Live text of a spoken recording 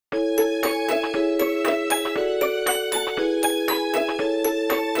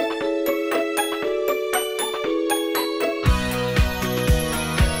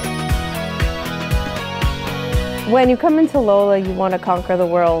When you come into Lola, you want to conquer the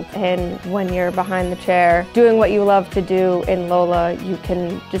world, and when you're behind the chair doing what you love to do in Lola, you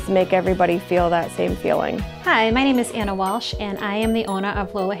can just make everybody feel that same feeling. Hi, my name is Anna Walsh, and I am the owner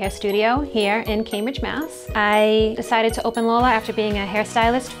of Lola Hair Studio here in Cambridge, Mass. I decided to open Lola after being a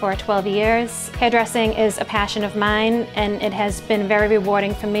hairstylist for 12 years. Hairdressing is a passion of mine, and it has been very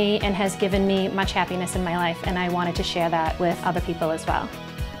rewarding for me and has given me much happiness in my life, and I wanted to share that with other people as well.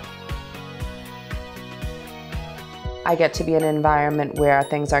 I get to be in an environment where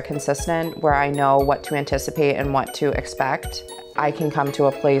things are consistent, where I know what to anticipate and what to expect. I can come to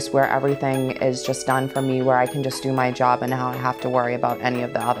a place where everything is just done for me, where I can just do my job and not have to worry about any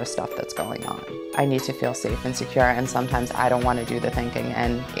of the other stuff that's going on. I need to feel safe and secure, and sometimes I don't want to do the thinking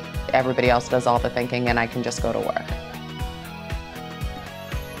and everybody else does all the thinking and I can just go to work.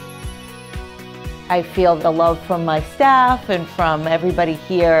 I feel the love from my staff and from everybody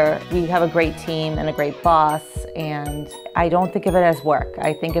here. We have a great team and a great boss, and I don't think of it as work.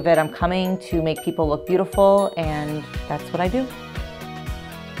 I think of it, I'm coming to make people look beautiful, and that's what I do.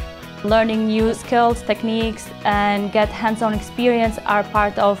 Learning new skills, techniques, and get hands-on experience are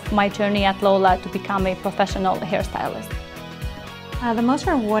part of my journey at Lola to become a professional hairstylist. The most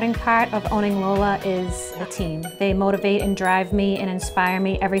rewarding part of owning Lola is the team. They motivate and drive me and inspire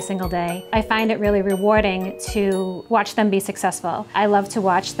me every single day. I find it really rewarding to watch them be successful. I love to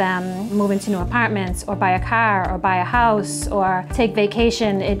watch them move into new apartments or buy a car or buy a house or take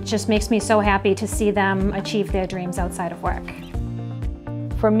vacation. It just makes me so happy to see them achieve their dreams outside of work.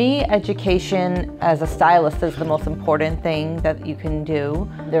 For me, education as a stylist is the most important thing that you can do.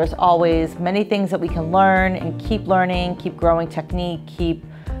 There's always many things that we can learn and keep learning, keep growing technique, keep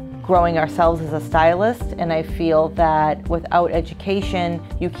growing ourselves as a stylist, and I feel that without education,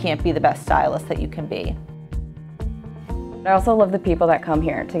 you can't be the best stylist that you can be. I also love the people that come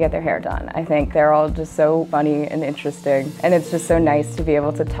here to get their hair done. I think they're all just so funny and interesting, and it's just so nice to be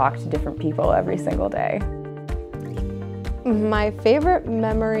able to talk to different people every single day. My favorite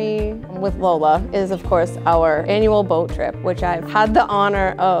memory with Lola is, of course, our annual boat trip, which I've had the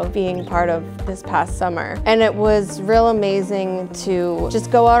honor of being part of this past summer. And it was real amazing to just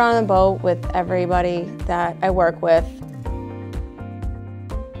go out on a boat with everybody that I work with.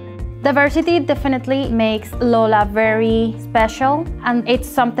 Diversity definitely makes Lola very special, and it's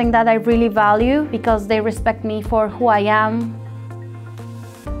something that I really value because they respect me for who I am.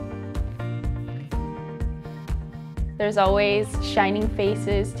 There's always shining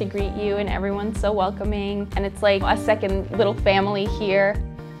faces to greet you, and everyone's so welcoming, and it's like a second little family here.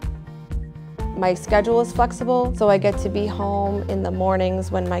 My schedule is flexible, so I get to be home in the mornings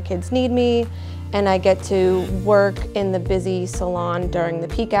when my kids need me, and I get to work in the busy salon during the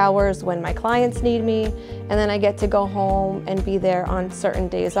peak hours when my clients need me, and then I get to go home and be there on certain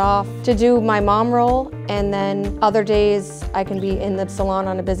days off to do my mom role, and then other days I can be in the salon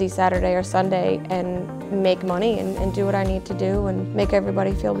on a busy Saturday or Sunday and make money and do what I need to do and make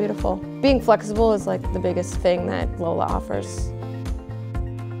everybody feel beautiful. Being flexible is like the biggest thing that Lola offers.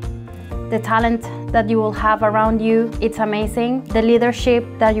 The talent that you will have around you, it's amazing. The leadership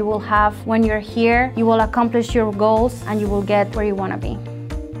that you will have when you're here, you will accomplish your goals and you will get where you want to be.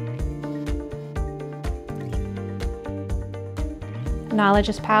 Knowledge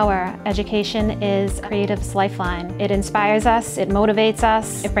is power. Education is creative's lifeline. It inspires us, it motivates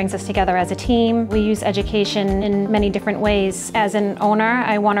us, it brings us together as a team. We use education in many different ways. As an owner,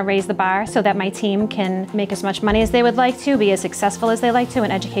 I want to raise the bar so that my team can make as much money as they would like to, be as successful as they like to,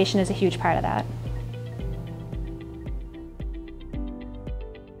 and education is a huge part of that.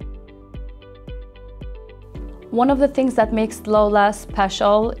 One of the things that makes Lola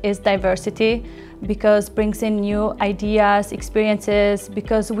special is diversity, because it brings in new ideas, experiences,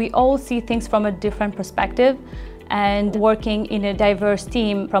 because we all see things from a different perspective, and working in a diverse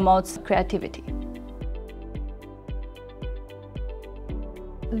team promotes creativity.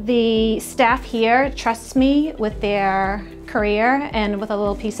 The staff here trusts me with their career and with a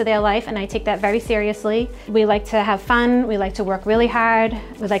little piece of their life, and I take that very seriously. We like to have fun, we like to work really hard,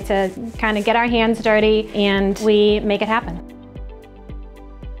 we like to kind of get our hands dirty, and we make it happen.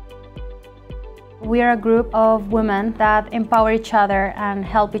 We are a group of women that empower each other and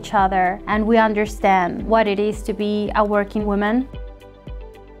help each other, and we understand what it is to be a working woman.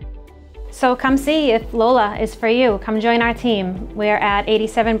 So come see if Lola is for you. Come join our team. We're at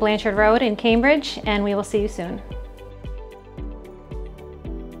 87 Blanchard Road in Cambridge, and we will see you soon.